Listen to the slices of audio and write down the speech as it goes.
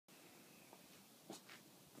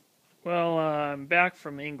Well, I'm back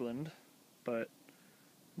from England, but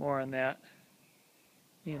more on that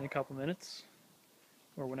in a couple minutes,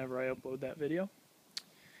 or whenever I upload that video.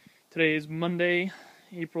 Today is Monday,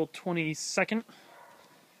 April 22nd.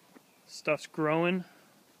 Stuff's growing,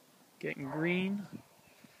 getting green.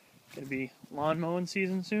 Gonna be lawn mowing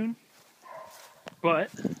season soon. But,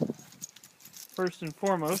 first and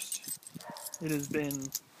foremost, it has been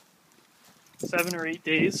 7 or 8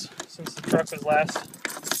 days since the truck was last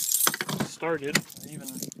started, or even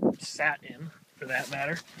sat in, for that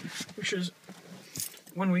matter, which is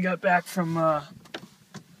when we got back from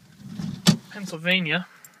Pennsylvania.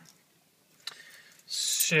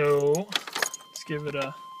 So let's give it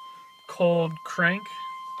a cold crank.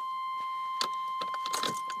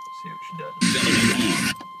 See what she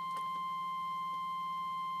does.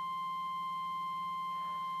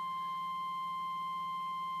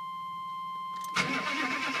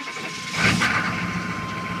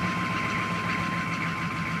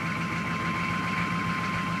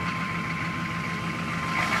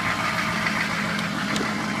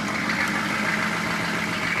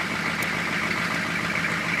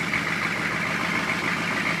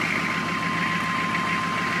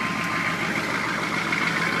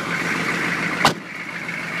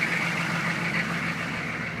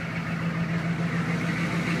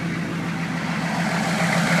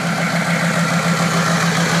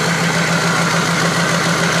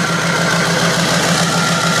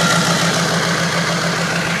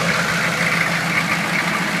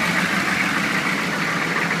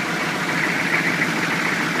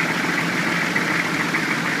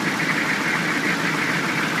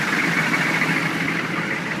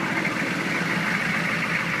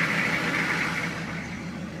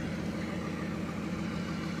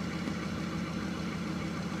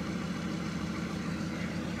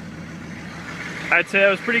 I'd say that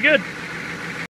was pretty good.